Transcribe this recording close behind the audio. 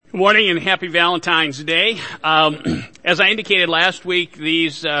Good morning and happy Valentine's Day. As I indicated last week,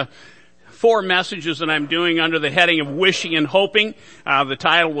 these 4 messages that I'm doing under the heading of Wishing and Hoping. The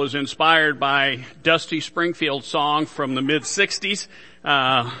title was inspired by Dusty Springfield's song from the mid-'60s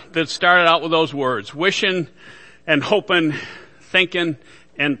that started out with those words, wishing and hoping, thinking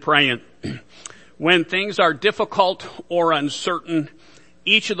and praying. When things are difficult or uncertain,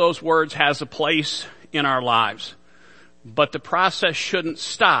 each of those words has a place in our lives. But the process shouldn't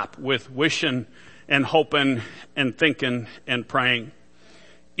stop with wishing and hoping and thinking and praying.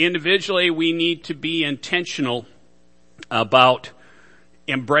 Individually, we need to be intentional about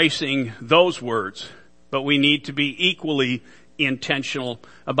embracing those words, but we need to be equally intentional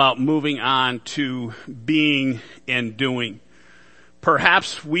about moving on to being and doing.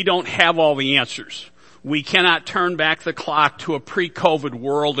 Perhaps we don't have all the answers. We cannot turn back the clock to a pre-COVID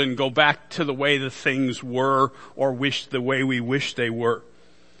world and go back to the way the things were or wish the way we wish they were.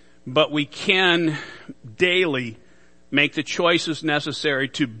 But we can daily make the choices necessary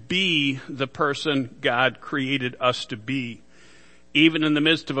to be the person God created us to be, even in the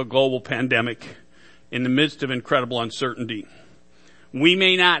midst of a global pandemic, in the midst of incredible uncertainty. We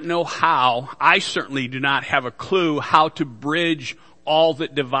may not know how, I certainly do not have a clue how to bridge all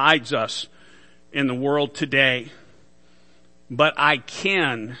that divides us in the world today, but I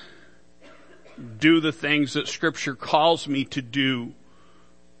can do the things that Scripture calls me to do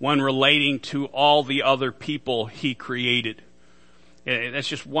when relating to all the other people He created. That's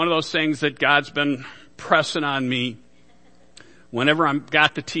just one of those things that God's been pressing on me. Whenever I've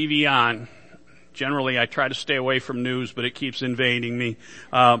got the TV on, generally I try to stay away from news, but it keeps invading me.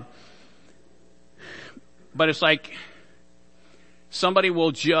 But it's like somebody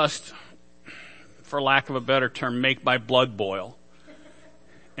will just, for lack of a better term, make my blood boil.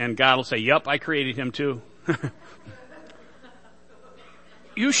 And God will say, "Yep, I created him too."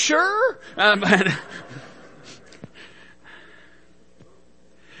 You sure?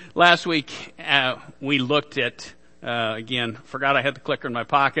 Last week, we looked at, again, forgot I had the clicker in my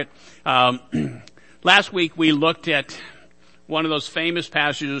pocket. Last week, we looked at one of those famous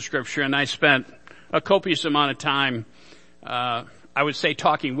passages of Scripture, and I spent a copious amount of time I would say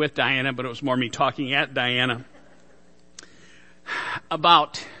talking with Diana, but it was more me talking at Diana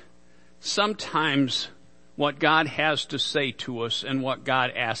about sometimes what God has to say to us and what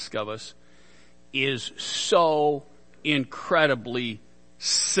God asks of us is so incredibly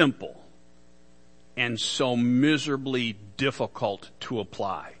simple and so miserably difficult to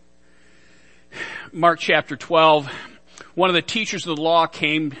apply. Mark chapter 12. One of the teachers of the law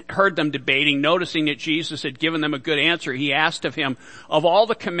came, heard them debating, noticing that Jesus had given them a good answer. He asked of him, "Of all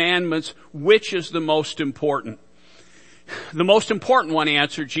the commandments, which is the most important?" "The most important one,"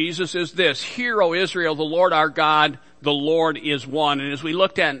 answered Jesus, "is this: Hear, O Israel, the Lord our God, the Lord is one." And as we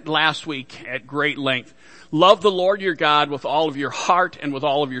looked at last week at great length, love the Lord your God with all of your heart and with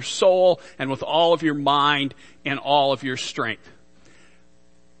all of your soul and with all of your mind and all of your strength.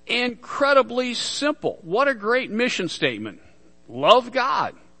 Incredibly simple. What a great mission statement. Love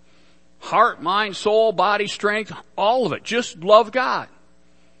God. Heart, mind, soul, body, strength, all of it. Just love God.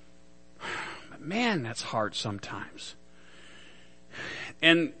 But man, that's hard sometimes.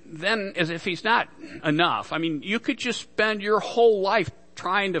 And then, as if he's not enough, I mean, you could just spend your whole life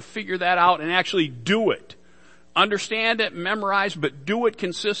trying to figure that out and actually do it. Understand it, memorize, but do it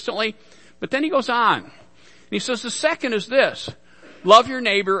consistently. But then he goes on. And he says, the second is this: love your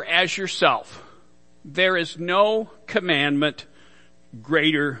neighbor as yourself. There is no commandment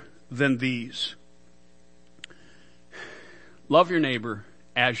greater than these. Love your neighbor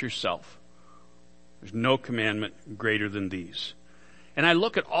as yourself. There's no commandment greater than these. And I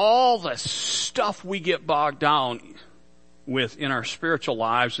look at all the stuff we get bogged down with in our spiritual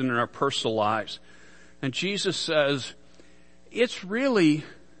lives and in our personal lives. And Jesus says, it's really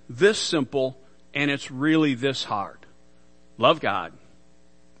this simple and it's really this hard. Love God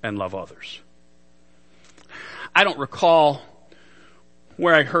and love others. I don't recall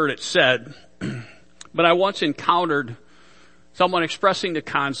where I heard it said, but I once encountered someone expressing the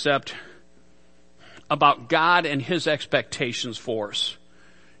concept about God and His expectations for us.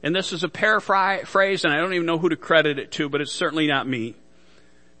 And this is a paraphrase, and I don't even know who to credit it to, but it's certainly not me.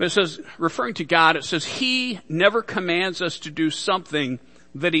 But it says, referring to God, it says, He never commands us to do something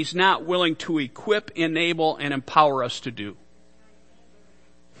that He's not willing to equip, enable, and empower us to do.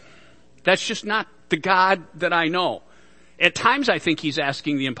 That's just not the God that I know. At times I think He's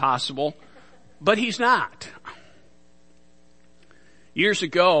asking the impossible, but He's not. Years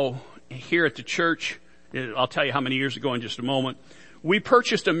ago, here at the church, I'll tell you how many years ago in just a moment, we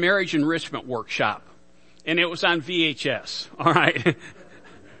purchased a marriage enrichment workshop, and it was on VHS, all right?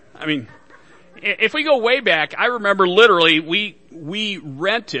 I mean, if we go way back, I remember literally we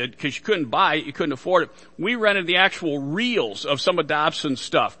rented, because you couldn't buy it, you couldn't afford it. We rented the actual reels of some of Dobson's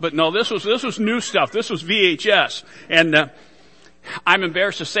stuff. But no, this was new stuff. This was VHS. And I'm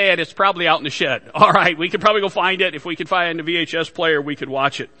embarrassed to say it, it's probably out in the shed. All right, we could probably go find it. If we could find a VHS player, we could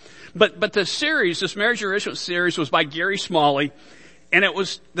watch it. But the series, this Marriage Enrichment series, was by Gary Smalley, and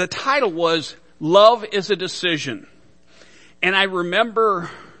the title was Love is a Decision. And I remember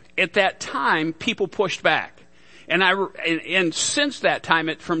at that time, people pushed back. And since that time,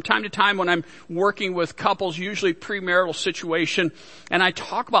 from time to time when I'm working with couples, usually premarital situation, and I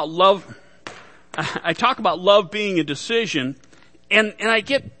talk about love being a decision, and I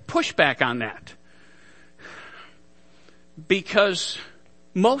get pushback on that. Because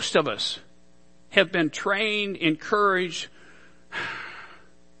most of us have been trained, encouraged,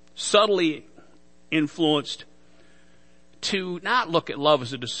 subtly influenced to not look at love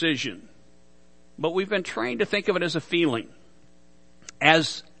as a decision, but we've been trained to think of it as a feeling,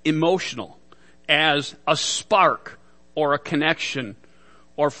 as emotional, as a spark or a connection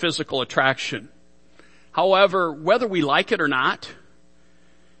or physical attraction. However, whether we like it or not,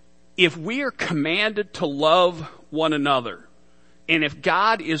 if we are commanded to love one another, and if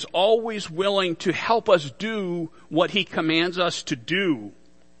God is always willing to help us do what He commands us to do,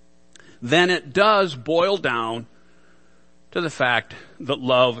 then it does boil down to the fact that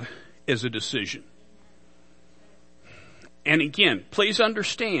love is a decision. And again, please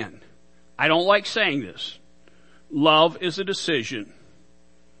understand, I don't like saying this. Love is a decision.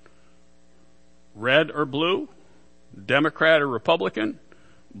 Red or blue, Democrat or Republican,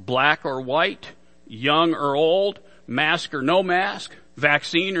 black or white, young or old, mask or no mask,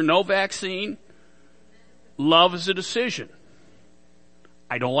 vaccine or no vaccine. Love is a decision.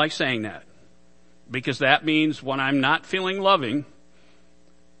 I don't like saying that, because that means when I'm not feeling loving,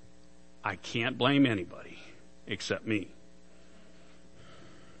 I can't blame anybody except me.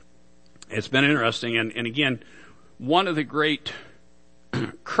 It's been interesting, and again, one of the great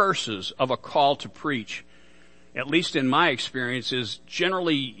curses of a call to preach, at least in my experience, is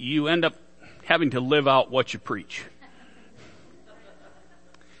generally you end up having to live out what you preach.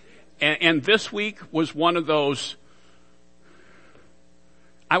 And this week was one of those,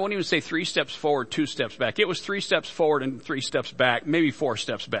 I won't even say 3 steps forward, 2 steps back. It was 3 steps forward and 3 steps back, maybe 4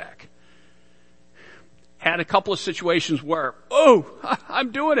 steps back. Had a couple of situations where,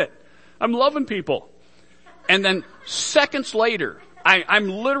 I'm doing it. I'm loving people. And then seconds later, I'm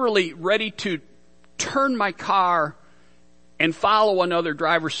literally ready to turn my car and follow another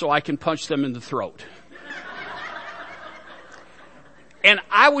driver so I can punch them in the throat. And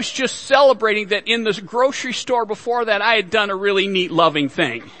I was just celebrating that in this grocery store before that I had done a really neat, loving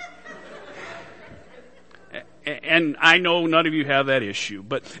thing. And I know none of you have that issue,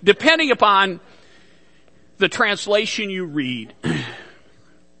 but depending upon the translation you read,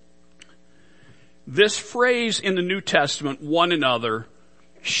 this phrase in the New Testament, one another,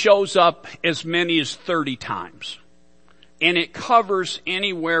 shows up as many as 30 times. And it covers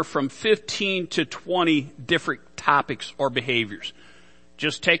anywhere from 15 to 20 different topics or behaviors.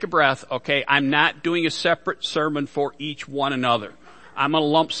 Just take a breath, okay? I'm not doing a separate sermon for each one another. I'm going to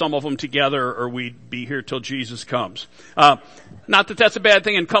lump some of them together or we'd be here till Jesus comes. Not that that's a bad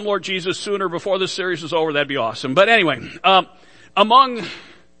thing, and come Lord Jesus sooner before this series is over, that'd be awesome. But anyway, among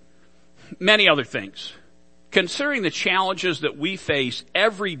many other things, considering the challenges that we face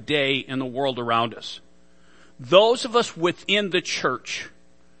every day in the world around us, those of us within the church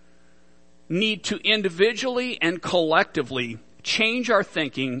need to individually and collectively change our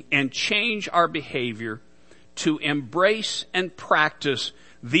thinking and change our behavior to embrace and practice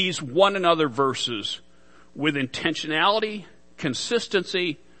these one another verses with intentionality,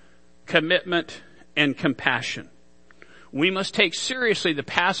 consistency, commitment, and compassion. We must take seriously the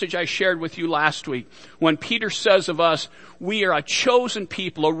passage I shared with you last week when Peter says of us, we are a chosen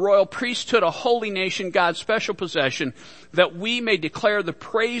people, a royal priesthood, a holy nation, God's special possession, that we may declare the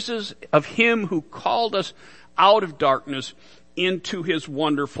praises of Him who called us out of darkness into His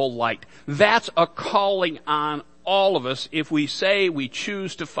wonderful light. That's a calling on all of us if we say we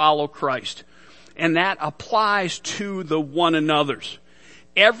choose to follow Christ. And that applies to the one another's.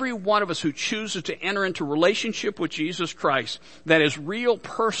 Every one of us who chooses to enter into relationship with Jesus Christ that is real,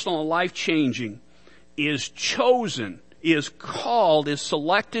 personal, and life-changing is chosen, is called, is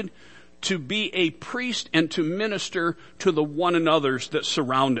selected to be a priest and to minister to the one another's that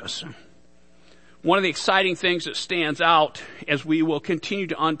surround us. One of the exciting things that stands out as we will continue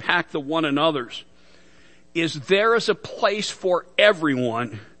to unpack the one another's is there is a place for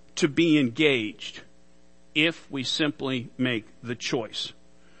everyone to be engaged if we simply make the choice.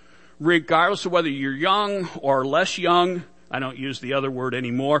 regardless of whether you're young or less young. I don't use the other word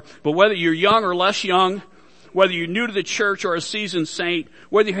anymore, but whether you're young or less young, whether you're new to the church or a seasoned saint,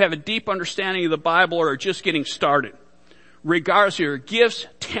 whether you have a deep understanding of the Bible or are just getting started, regardless of your gifts,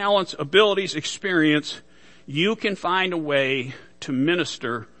 talents, abilities, experience, you can find a way to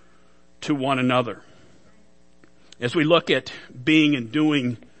minister to one another. As we look at being and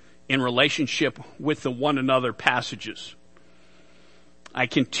doing in relationship with the one another passages, I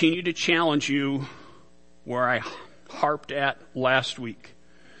continue to challenge you where I harped at last week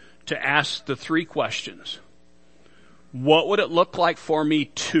to ask the three questions. What would it look like for me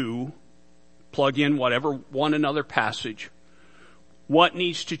to plug in whatever one another passage? What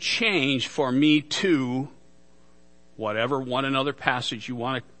needs to change for me to whatever one another passage you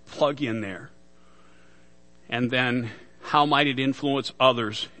want to plug in there? And then how might it influence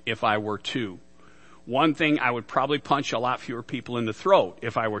others if I were to? One thing, I would probably punch a lot fewer people in the throat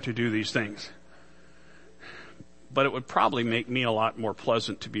if I were to do these things. But it would probably make me a lot more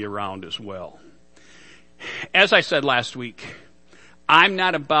pleasant to be around as well. As I said last week, I'm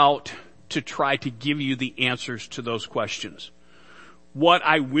not about to try to give you the answers to those questions. What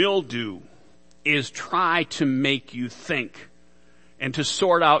I will do is try to make you think and to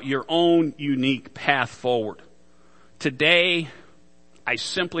sort out your own unique path forward. Today, I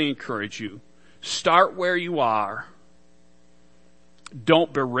simply encourage you, start where you are.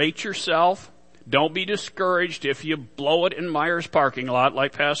 Don't berate yourself. Don't be discouraged if you blow it in Myers parking lot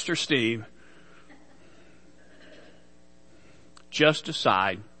like Pastor Steve. Just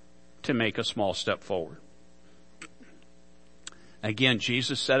decide to make a small step forward. Again,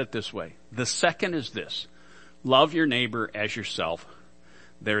 Jesus said it this way. The second is this: love your neighbor as yourself.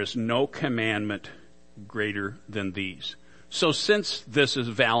 There is no commandment greater than these. So since this is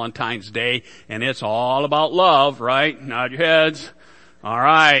Valentine's Day and it's all about love, right? Nod your heads. All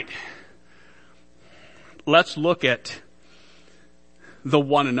right. Let's look at the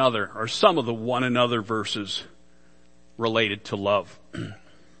one another, or some of the one another verses related to love.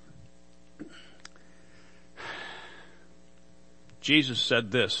 Jesus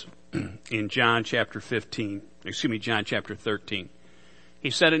said this in John chapter 13. He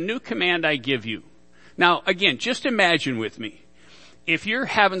said, "A new command I give you." Now, again, just imagine with me, if you're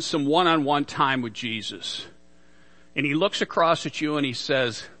having some one-on-one time with Jesus, and he looks across at you and he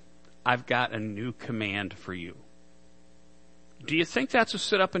says, "I've got a new command for you." Do you think that's a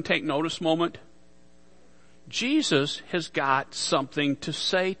sit up and take notice moment? Jesus has got something to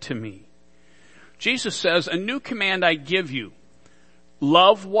say to me. Jesus says, "A new command I give you.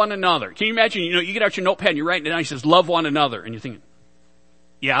 Love one another." Can you imagine, you get out your notepad and you're writing it down, he says, "Love one another." And you're thinking,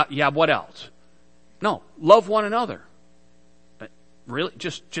 yeah, what else? No, love one another. Really?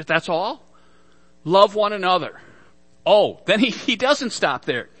 Just that's all? Love one another. Oh, then he doesn't stop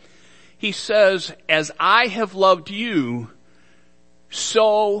there. He says, "As I have loved you,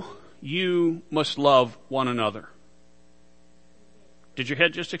 so you must love one another." Did your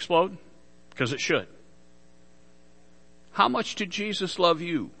head just explode? Because it should. How much did Jesus love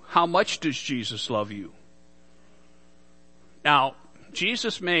you? How much does Jesus love you? Now,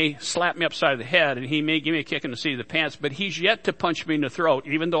 Jesus may slap me upside the head and he may give me a kick in the seat of the pants, but he's yet to punch me in the throat,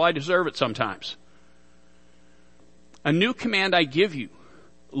 even though I deserve it sometimes. "A new command I give you.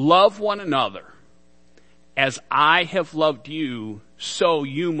 Love one another. As I have loved you, so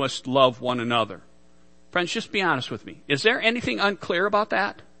you must love one another." Friends, just be honest with me. Is there anything unclear about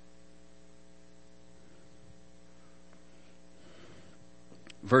that?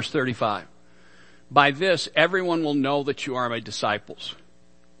 Verse 35. "By this, everyone will know that you are my disciples,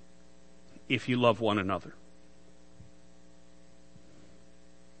 if you love one another."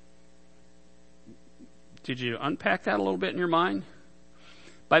 Did you unpack that a little bit in your mind?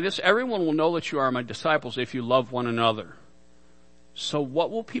 By this, everyone will know that you are my disciples if you love one another. So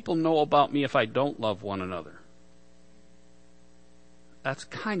what will people know about me if I don't love one another? That's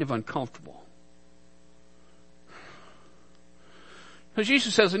kind of uncomfortable. So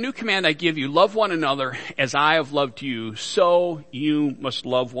Jesus says, "A new command I give you, love one another as I have loved you, so you must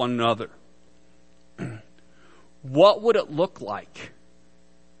love one another." What would it look like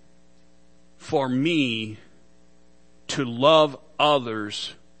for me to love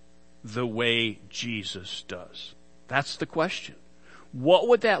others the way Jesus does? That's the question. What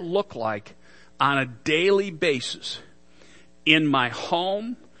would that look like on a daily basis in my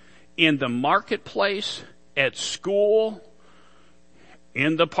home, in the marketplace, at school,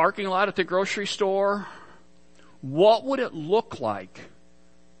 in the parking lot at the grocery store? What would it look like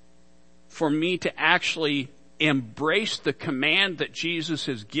for me to actually embrace the command that Jesus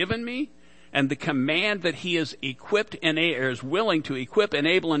has given me and the command that he is equipped and is willing to equip,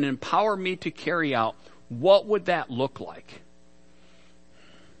 enable, and empower me to carry out, what would that look like?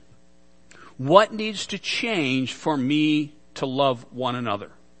 What needs to change for me to love one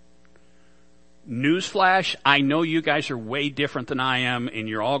another? Newsflash, I know you guys are way different than I am, and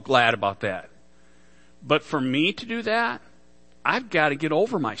you're all glad about that. But for me to do that, I've got to get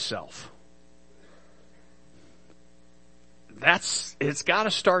over myself. It's got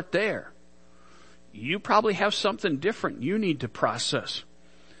to start there. You probably have something different you need to process.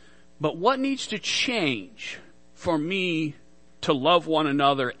 But what needs to change for me to love one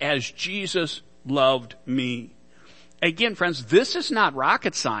another as Jesus loved me? Again, friends, this is not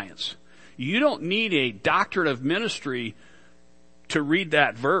rocket science. You don't need a doctorate of ministry to read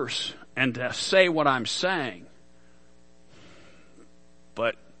that verse and to say what I'm saying.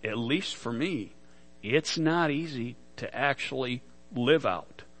 But at least for me, it's not easy to actually live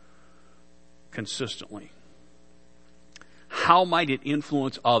out consistently. How might it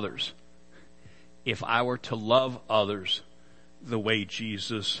influence others if I were to love others the way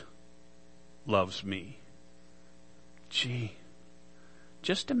Jesus loves me? Gee,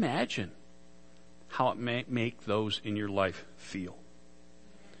 just imagine how it may make those in your life feel.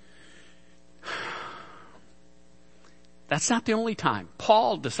 That's not the only time.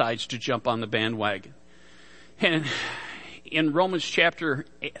 Paul decides to jump on the bandwagon. And in Romans chapter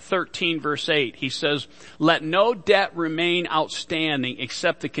 13, verse 8, he says, "Let no debt remain outstanding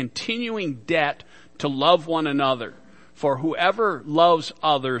except the continuing debt to love one another. For whoever loves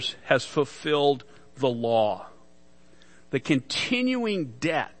others has fulfilled the law." The continuing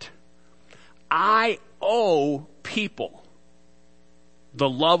debt. I owe people the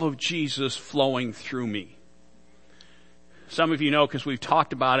love of Jesus flowing through me. Some of you know, because we've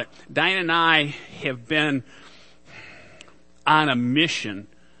talked about it, Diane and I have been on a mission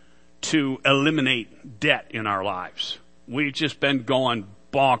to eliminate debt in our lives. We've just been going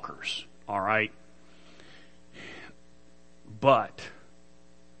bonkers, all right? But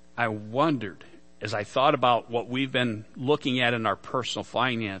I wondered, as I thought about what we've been looking at in our personal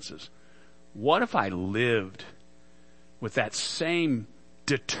finances, what if I lived with that same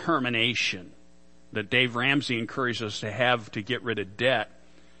determination that Dave Ramsey encouraged us to have to get rid of debt,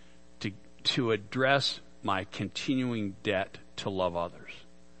 to address my continuing debt to love others?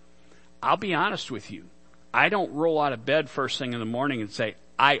 I'll be honest with you. I don't roll out of bed first thing in the morning and say,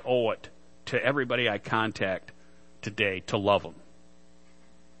 I owe it to everybody I contact today to love them.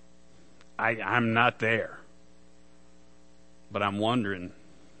 I'm not there. But I'm wondering,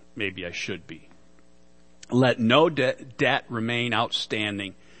 maybe I should be. Let no debt remain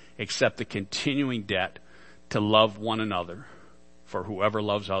outstanding except the continuing debt to love one another. For whoever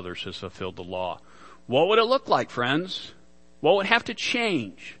loves others has fulfilled the law. What would it look like, friends? What would have to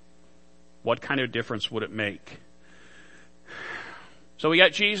change? What kind of difference would it make? So we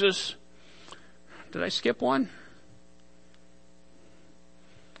got Jesus. Did I skip one?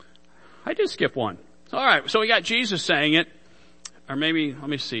 I did skip one. All right, so we got Jesus saying it. Or maybe, let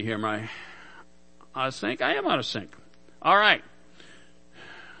me see here. Am I out of sync? I am out of sync. All right.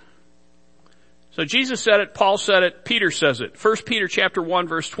 So Jesus said it, Paul said it, Peter says it. 1 Peter chapter 1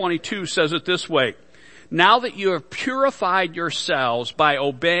 verse 22 says it this way. Now that you have purified yourselves by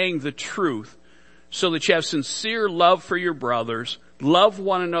obeying the truth, so that you have sincere love for your brothers, love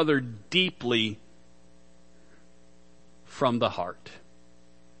one another deeply from the heart.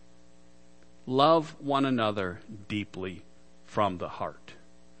 Love one another deeply from the heart.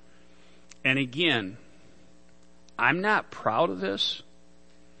 And again, I'm not proud of this,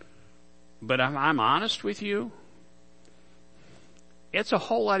 but if I'm honest with you, it's a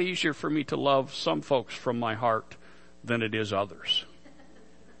whole lot easier for me to love some folks from my heart than it is others.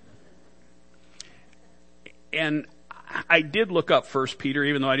 And I did look up 1 Peter,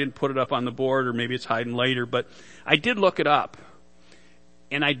 even though I didn't put it up on the board, or maybe it's hiding later, but I did look it up.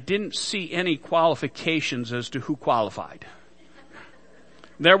 And I didn't see any qualifications as to who qualified.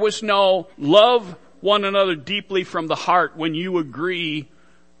 There was no love one another deeply from the heart when you agree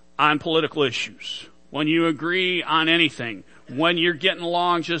on political issues, when you agree on anything, when you're getting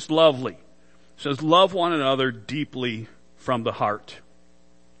along just lovely. It says love one another deeply from the heart.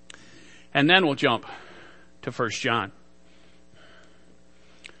 And then we'll jump to 1 John.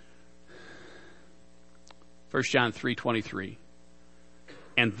 1 John 3:23.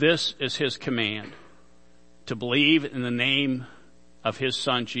 And this is his command, to believe in the name of his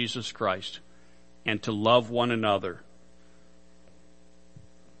Son, Jesus Christ, and to love one another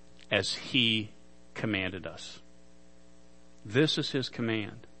as he commanded us. This is his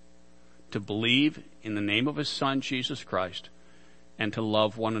command, to believe in the name of his Son, Jesus Christ, and to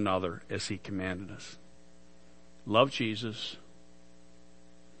love one another as he commanded us. Love Jesus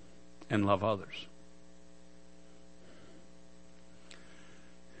and love others.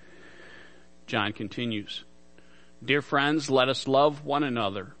 John continues, "Dear friends, let us love one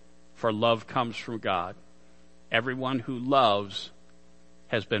another, for love comes from God. Everyone who loves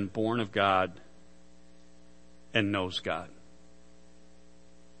has been born of God and knows God."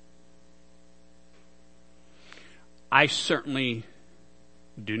 I certainly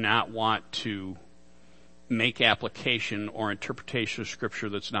do not want to make application or interpretation of Scripture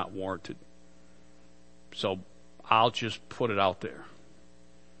that's not warranted. So I'll just put it out there.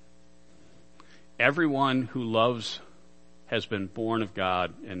 Everyone who loves has been born of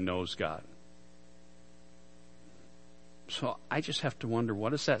God and knows God. So I just have to wonder,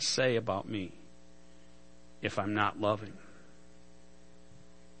 what does that say about me if I'm not loving?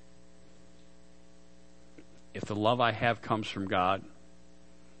 If the love I have comes from God,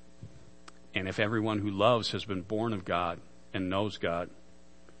 and if everyone who loves has been born of God and knows God,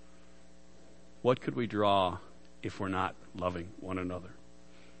 what could we draw if we're not loving one another?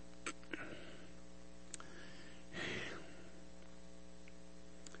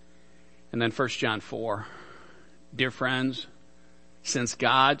 And then 1 John 4, "Dear friends, since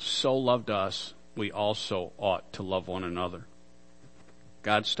God so loved us, we also ought to love one another."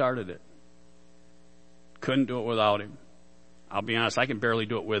 God started it. Couldn't do it without him. I'll be honest, I can barely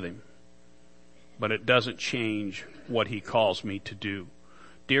do it with him. But it doesn't change what he calls me to do.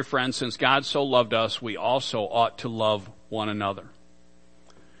 Dear friends, since God so loved us, we also ought to love one another.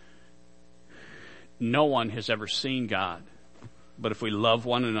 No one has ever seen God, but if we love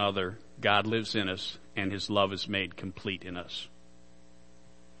one another, God lives in us, and his love is made complete in us.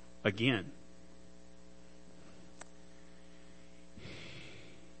 Again,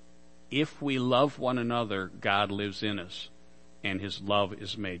 if we love one another, God lives in us, and his love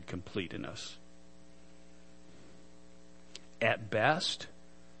is made complete in us. At best,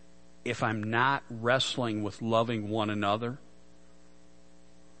 if I'm not wrestling with loving one another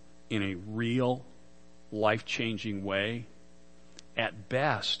in a real, life-changing way, at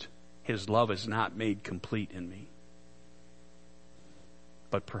best, his love is not made complete in me.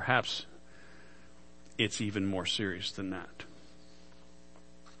 But perhaps it's even more serious than that.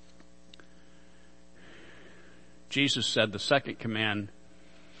 Jesus said the second command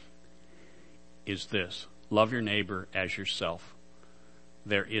is this: love your neighbor as yourself.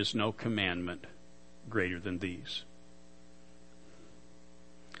 There is no commandment greater than these.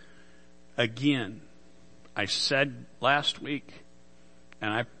 Again, I said last week,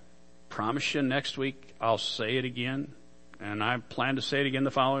 and I promise you next week I'll say it again, and I plan to say it again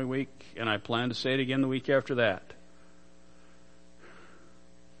the following week, and I plan to say it again the week after that.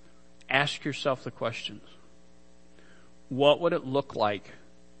 Ask yourself the questions. What would it look like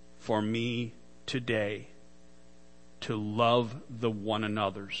for me today to love the one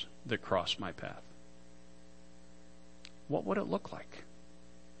another's that cross my path? What would it look like?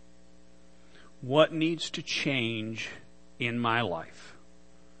 What needs to change in my life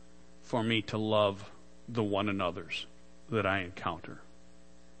for me to love the one another's that I encounter?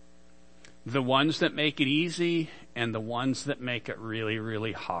 The ones that make it easy and the ones that make it really,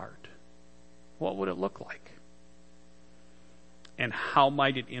 really hard. What would it look like? And how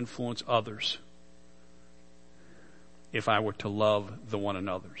might it influence others if I were to love the one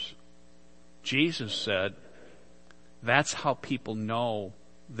another's? Jesus said, that's how people know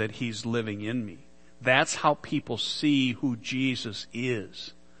that he's living in me. That's how people see who Jesus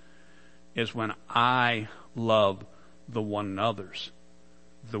is when I love the one another's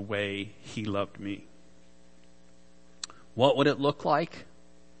the way he loved me. What would it look like?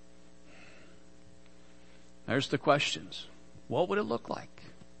 There's the questions. What would it look like?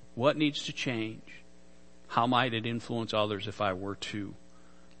 What needs to change? How might it influence others if I were to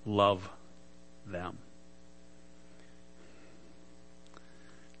love them?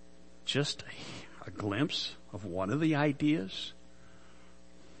 Just a glimpse of one of the ideas.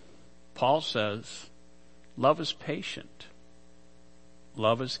 Paul says, love is patient.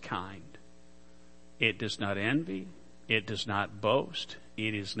 Love is kind. It does not envy. It does not boast.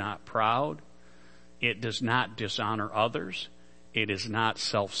 It is not proud. It does not dishonor others. It is not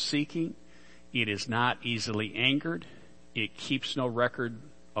self-seeking. It is not easily angered. It keeps no record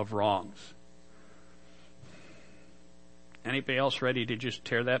of wrongs. Anybody else ready to just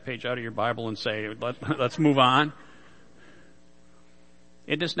tear that page out of your Bible and say, let's move on?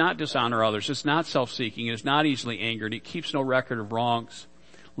 It does not dishonor others. It's not self-seeking. It is not easily angered. It keeps no record of wrongs.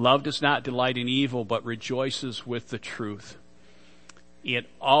 Love does not delight in evil, but rejoices with the truth. It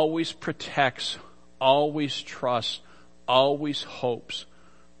always protects, always trusts, always hopes,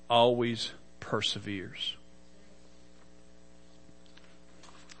 always perseveres.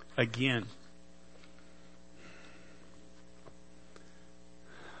 Again,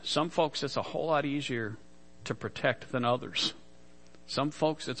 some folks it's a whole lot easier to protect than others. Some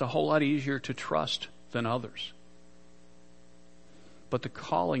folks it's a whole lot easier to trust than others. But the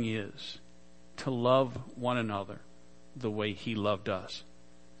calling is to love one another the way He loved us.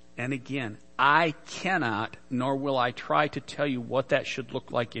 And again, I cannot, nor will I try to tell you what that should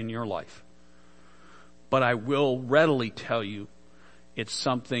look like in your life. But I will readily tell you it's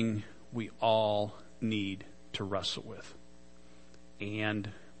something we all need to wrestle with. And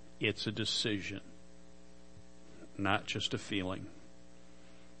it's a decision, not just a feeling.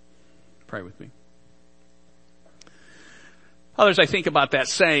 Pray with me. Others, I think about that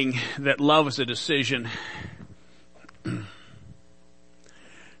saying that love is a decision.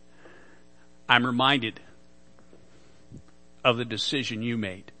 I'm reminded of the decision you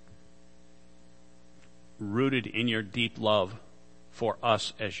made, rooted in your deep love for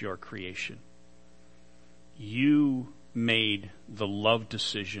us as your creation. You made the love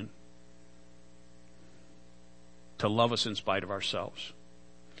decision to love us in spite of ourselves.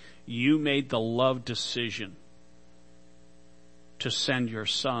 You made the love decision to send your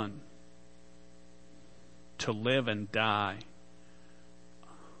Son to live and die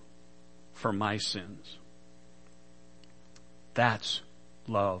for my sins. That's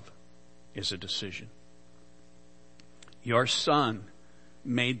love is a decision. Your Son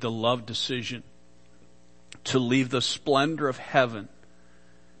made the love decision to leave the splendor of heaven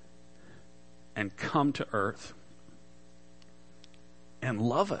and come to earth and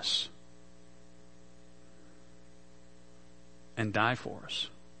love us and die for us.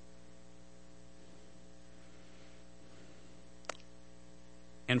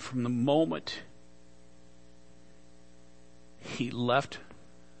 And from the moment He left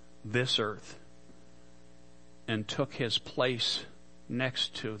this earth and took His place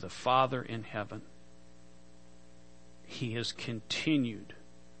next to the Father in heaven, He has continued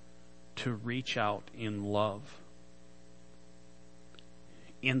to reach out in love,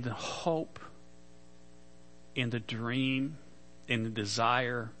 in the hope, in the dream, in the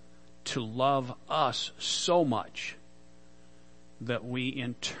desire to love us so much that we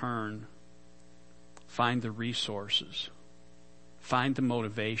in turn find the resources, find the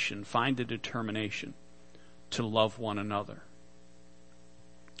motivation, find the determination to love one another.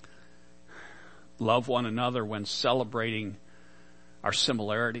 Love one another when celebrating our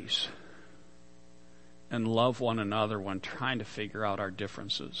similarities, and love one another when trying to figure out our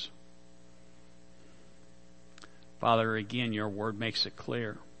differences. Father, again, your word makes it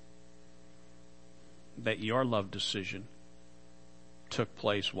clear that your love decision took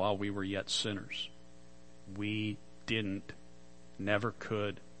place while we were yet sinners. We didn't, never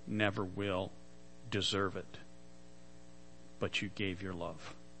could, never will deserve it. But you gave your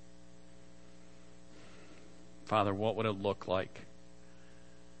love. Father, what would it look like?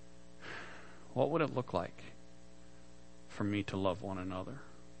 What would it look like for me to love one another?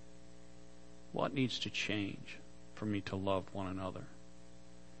 What needs to change for me to love one another?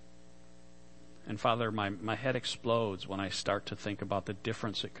 And Father, my head explodes when I start to think about the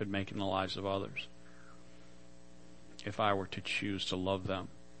difference it could make in the lives of others if I were to choose to love them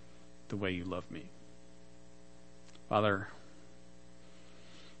the way you love me. Father,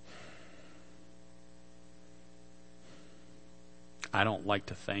 I don't like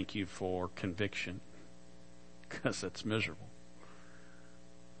to thank you for conviction because it's miserable.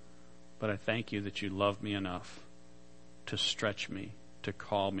 But I thank you that you love me enough to stretch me, to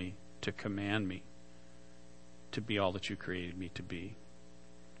call me, to command me to be all that you created me to be.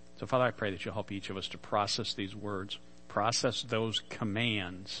 So Father, I pray that you'll help each of us to process these words, process those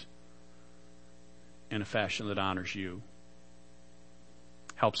commands in a fashion that honors you,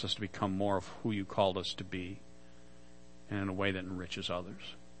 helps us to become more of who you called us to be, and in a way that enriches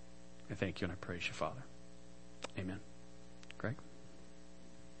others. I thank you and I praise you, Father. Amen.